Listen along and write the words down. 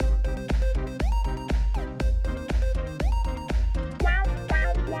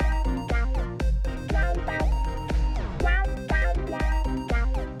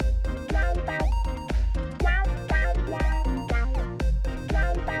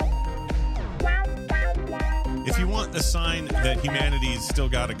if you want a sign that humanity's still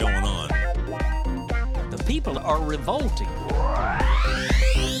got it going on. The people are revolting.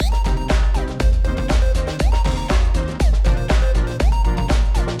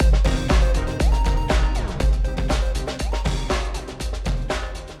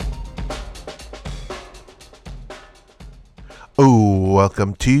 Oh,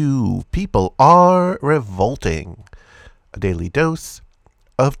 welcome to People Are Revolting, a daily dose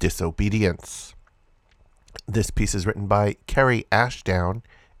of disobedience. This piece is written by Kerry Ashdown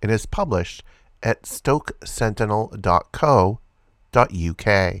and is published at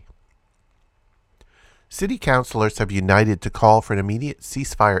stokesentinel.co.uk. City councillors have united to call for an immediate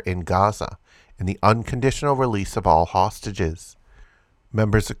ceasefire in Gaza and the unconditional release of all hostages.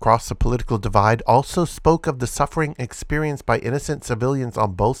 Members across the political divide also spoke of the suffering experienced by innocent civilians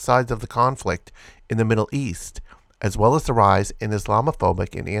on both sides of the conflict in the Middle East, as well as the rise in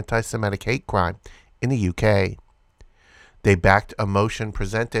Islamophobic and anti-Semitic hate crime in the UK. They backed a motion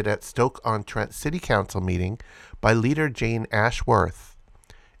presented at Stoke-on-Trent City Council meeting by leader Jane Ashworth.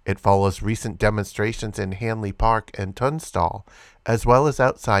 It follows recent demonstrations in Hanley Park and Tunstall, as well as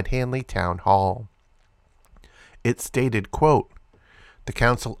outside Hanley Town Hall. It stated, quote, "The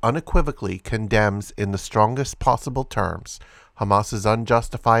Council unequivocally condemns in the strongest possible terms Hamas's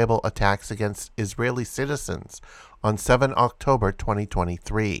unjustifiable attacks against Israeli citizens on 7 October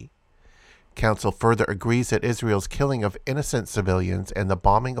 2023. Council further agrees that Israel's killing of innocent civilians and the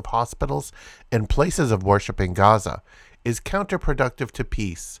bombing of hospitals and places of worship in Gaza is counterproductive to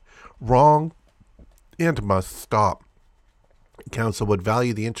peace, wrong, and must stop. Council would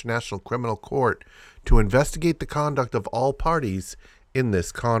value the International Criminal Court to investigate the conduct of all parties in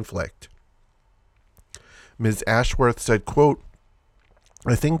this conflict." Ms. Ashworth said, quote,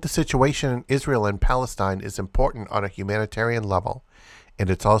 "I think the situation in Israel and Palestine is important on a humanitarian level, and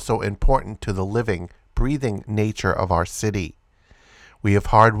it's also important to the living, breathing nature of our city. We have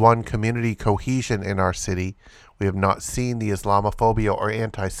hard-won community cohesion in our city. We have not seen the Islamophobia or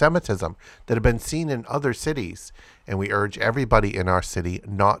anti-Semitism that have been seen in other cities, and we urge everybody in our city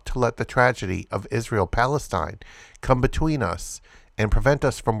not to let the tragedy of Israel-Palestine come between us and prevent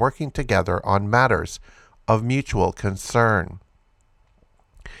us from working together on matters of mutual concern."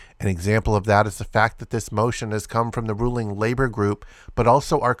 An example of that is the fact that this motion has come from the ruling Labour group, but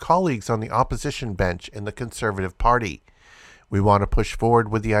also our colleagues on the opposition bench in the Conservative Party. We want to push forward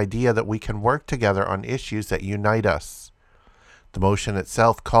with the idea that we can work together on issues that unite us. The motion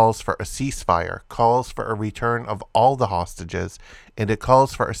itself calls for a ceasefire, calls for a return of all the hostages, and it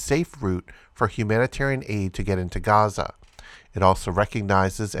calls for a safe route for humanitarian aid to get into Gaza. It also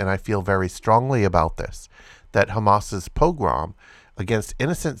recognizes, and I feel very strongly about this, that Hamas's pogrom against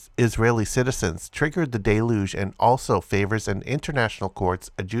innocent Israeli citizens triggered the deluge and also favors an international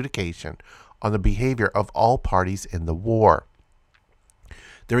court's adjudication on the behavior of all parties in the war.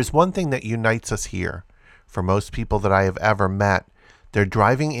 There is one thing that unites us here. For most people that I have ever met, their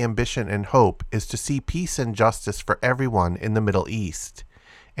driving ambition and hope is to see peace and justice for everyone in the Middle East,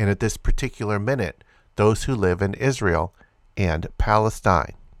 and at this particular minute, those who live in Israel and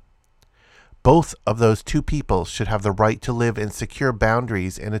Palestine. Both of those two peoples should have the right to live in secure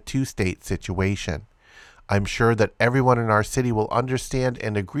boundaries in a two-state situation. I'm sure that everyone in our city will understand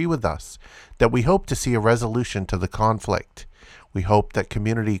and agree with us that we hope to see a resolution to the conflict. We hope that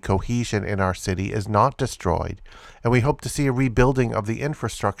community cohesion in our city is not destroyed, and we hope to see a rebuilding of the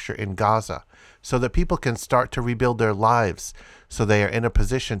infrastructure in Gaza so that people can start to rebuild their lives so they are in a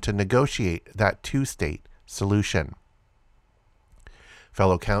position to negotiate that two-state solution.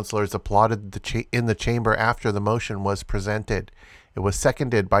 Fellow councillors applauded in the chamber after the motion was presented. It was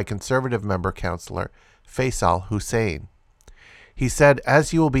seconded by Conservative member councillor Faisal Hussein. He said,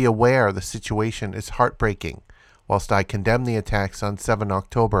 "As you will be aware, the situation is heartbreaking. Whilst I condemn the attacks on 7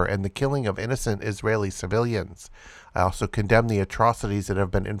 October and the killing of innocent Israeli civilians, I also condemn the atrocities that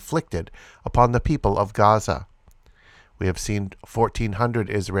have been inflicted upon the people of Gaza. We have seen 1,400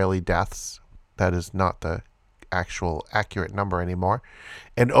 Israeli deaths. That is not the actual accurate number anymore,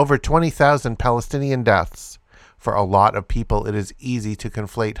 and over 20,000 Palestinian deaths. For a lot of people, it is easy to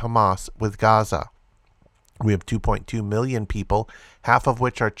conflate Hamas with Gaza. We have 2.2 million people, half of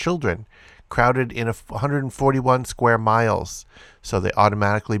which are children, crowded in 141 square miles, so they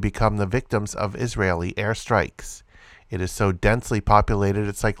automatically become the victims of Israeli airstrikes. It is so densely populated,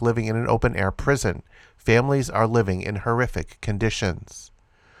 it's like living in an open-air prison. Families are living in horrific conditions.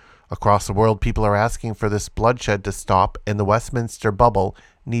 Across the world, people are asking for this bloodshed to stop, and the Westminster bubble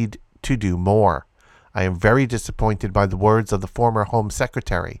need to do more. I am very disappointed by the words of the former Home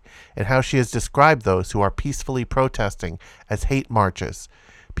Secretary and how she has described those who are peacefully protesting as hate marches.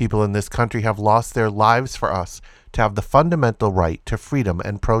 People in this country have lost their lives for us to have the fundamental right to freedom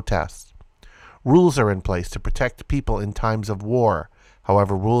and protest. Rules are in place to protect people in times of war.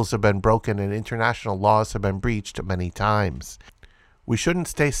 However, rules have been broken and international laws have been breached many times. We shouldn't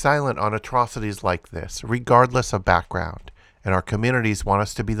stay silent on atrocities like this, regardless of background, and our communities want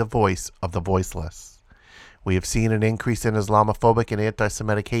us to be the voice of the voiceless. We have seen an increase in Islamophobic and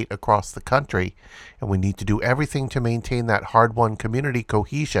anti-Semitic hate across the country, and we need to do everything to maintain that hard-won community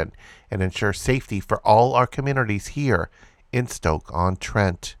cohesion and ensure safety for all our communities here in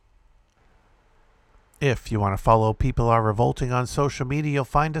Stoke-on-Trent. If you want to follow People Are Revolting on social media, you'll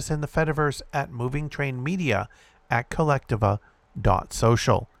find us in the Fediverse at Moving Train Media at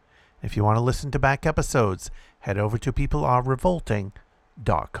collectiva.social. If you want to listen to back episodes, head over to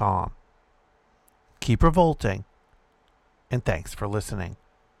peoplearerevolting.com. Keep revolting, and thanks for listening.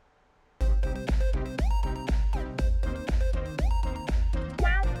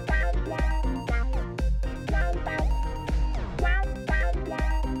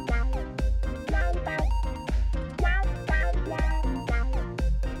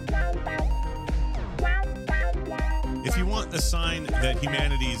 If you want a sign that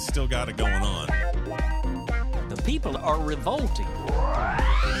humanity's still got it going on, The people are revolting.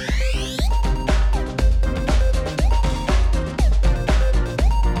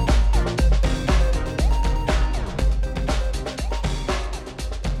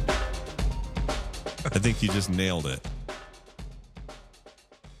 I think you just nailed it.